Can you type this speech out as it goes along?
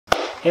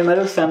Hey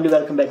Marus family,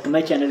 welcome back to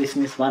my channel. It's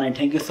me Swan and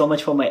thank you so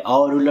much for my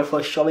our ruler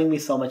for showing me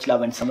so much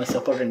love and so much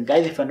support. And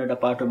guys, if you're not a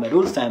part of my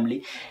rules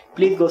family,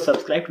 please go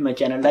subscribe to my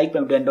channel, like my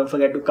video, and don't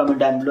forget to comment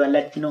down below and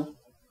let me know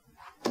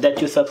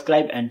that you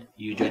subscribe and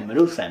you join my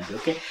rules family.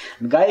 Okay,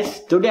 and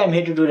guys, today I'm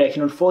here to do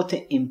reaction on fourth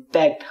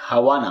impact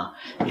Havana.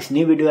 This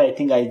new video I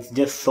think I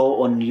just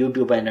saw on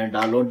YouTube and I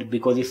downloaded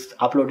because it's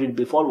uploaded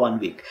before 1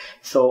 week.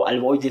 So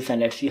I'll watch this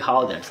and let's see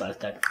how that starts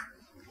that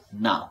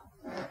now.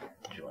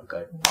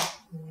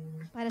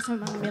 Para sa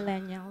mga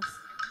millennials.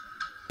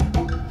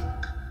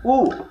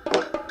 Ooh!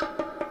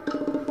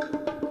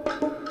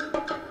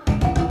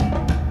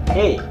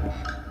 Hey!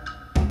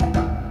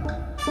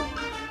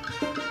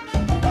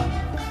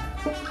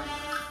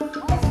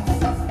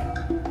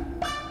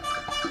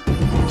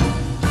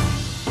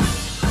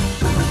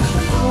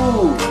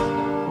 Ooh!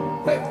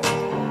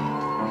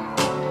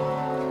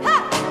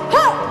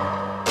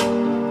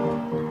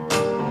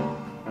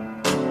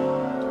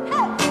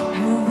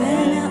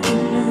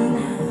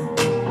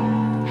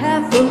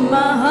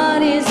 My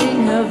heart is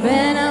in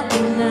Havana,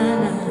 na.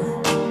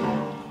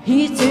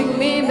 He took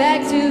me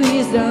back to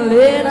his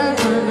Havana,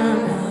 na.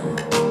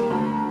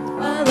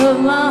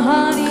 Although my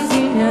heart is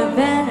in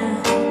Havana,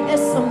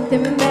 there's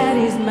something about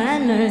his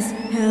manners,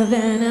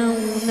 Havana,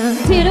 na.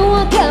 Didn't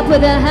walk up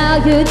with a how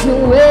you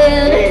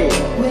doing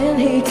when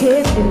he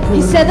kept it.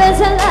 He said there's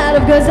a lot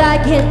of girls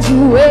I can't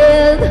do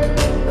it,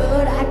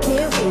 but I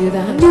can't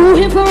without knew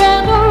him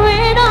forever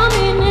and I'm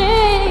in it.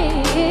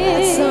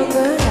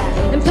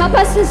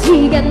 Papa says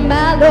he got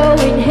mellow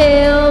in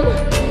him.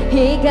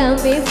 He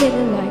got me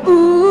feeling like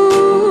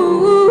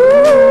ooh.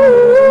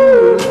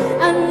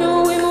 I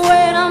knew him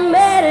when I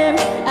met him.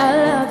 I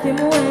loved him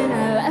when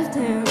I left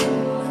him.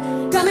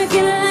 Got me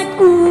feeling like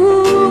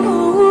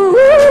ooh.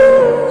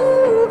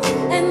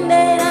 And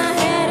then I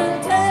had to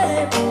tell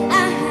him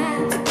I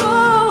had to go.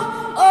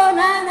 Oh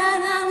na na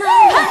na na.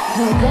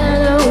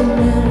 Havana, oh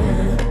na na.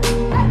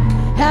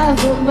 Half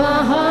of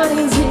my heart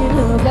is in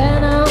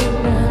Havana.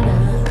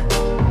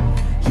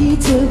 He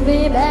took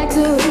me back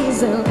to his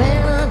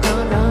Havana,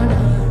 na.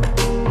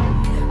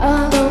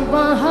 Although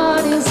my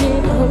heart is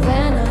in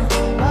Havana,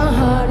 my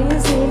heart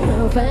is in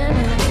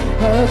Havana,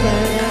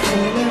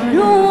 Havana.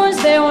 No one's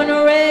there on the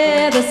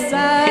other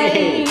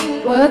side.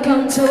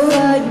 Welcome to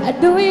life. I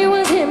knew it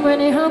was him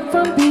when he hopped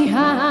from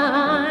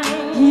behind.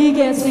 He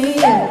gets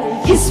me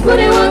up. He's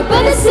putting one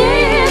but it's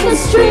in the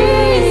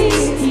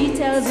streets. He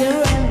tells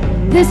you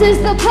this is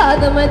the part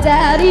that my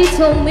daddy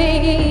told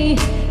me.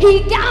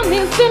 He got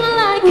me feeling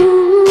like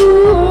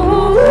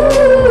ooh.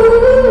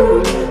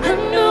 I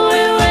knew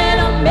it when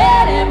I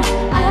met him.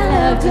 I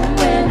loved him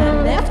when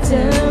I left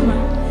him.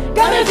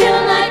 Got me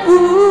feeling like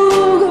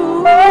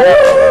ooh. And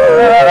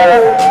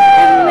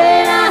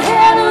then I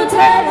had to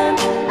tell him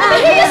I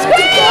had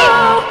to go.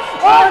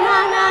 Oh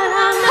na na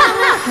na na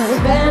na.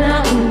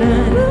 Havana, na.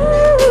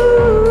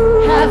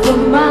 Half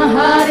of my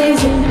heart is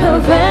in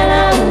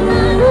Havana,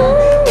 na.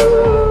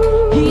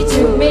 He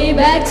took me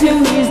back to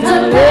his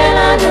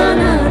Havana, na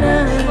na.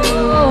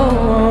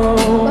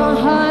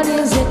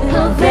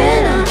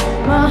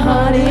 My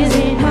heart is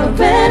in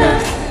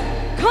Havana.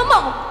 Come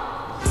on.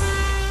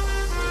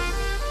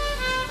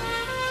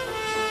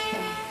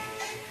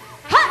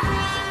 Ha!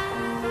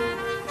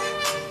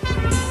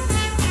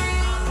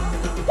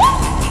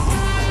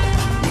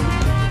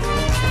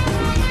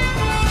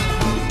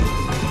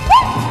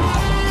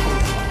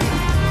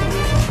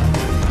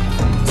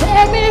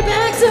 Take me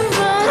back to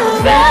my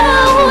Havana,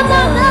 oh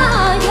na na,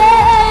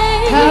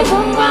 yeah. Half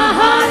of my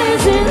heart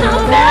is in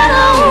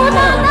Havana, oh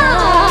na na.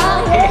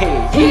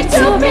 He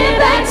took me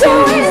back to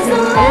his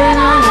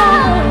Havana.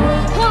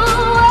 Oh,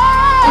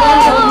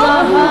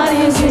 my heart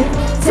is in.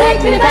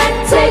 Take me back,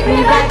 take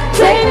me back,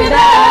 take me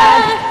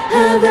back.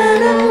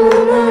 Havana,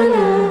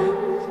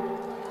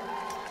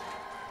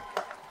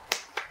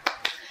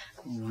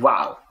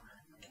 Wow,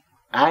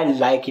 I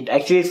like it.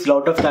 Actually, it's a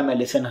lot of time I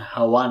listen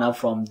Havana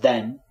from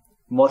them.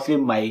 Mostly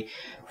my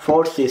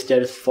four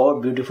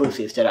beautiful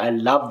sisters. I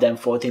love them.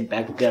 Fourth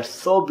Impact. They are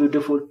so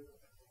beautiful.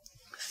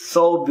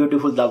 So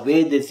beautiful the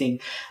way they sing.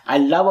 I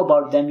love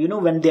about them, you know,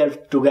 when they are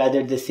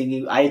together they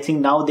singing. I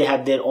think now they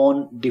have their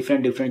own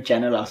different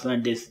channel also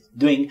and they're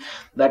doing,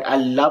 but I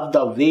love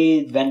the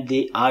way when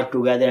they are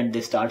together and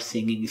they start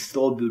singing. It's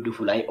so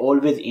beautiful. I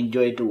always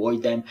enjoy to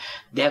watch them.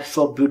 They have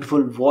so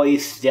beautiful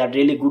voice. They are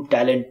really good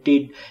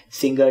talented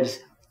singers,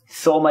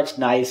 so much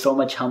nice, so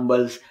much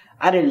humbles.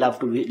 I really love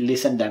to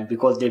listen them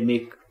because they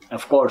make,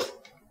 of course,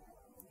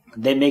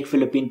 they make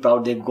Philippines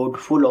proud. They go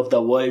full of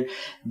the world.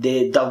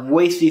 The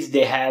voices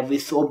they have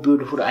is so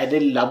beautiful. I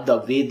really love the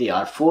way they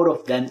are. Four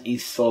of them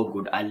is so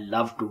good. I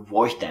love to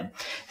watch them.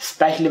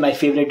 Especially my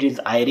favorite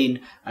is Irene.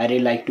 I really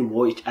like to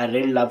watch. I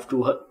really love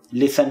to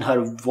listen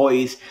her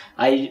voice.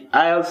 I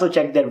also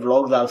check their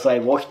vlogs also. I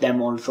watch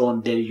them also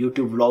on their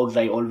YouTube vlogs.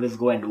 I always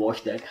go and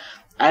watch that.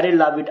 I really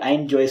love it. I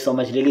enjoy so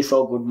much. Really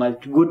so good. My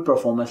good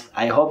performance.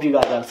 I hope you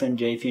guys also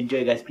enjoy. If you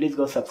enjoy, guys, please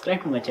go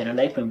subscribe to my channel,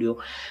 like my video.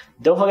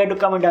 Don't forget to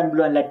comment down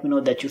below and let me know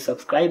that you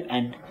subscribe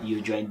and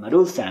you join my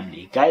rules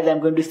family. Guys,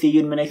 I'm going to see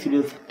you in my next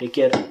videos. Take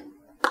care.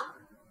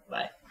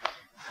 Bye.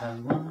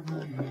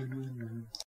 Havana.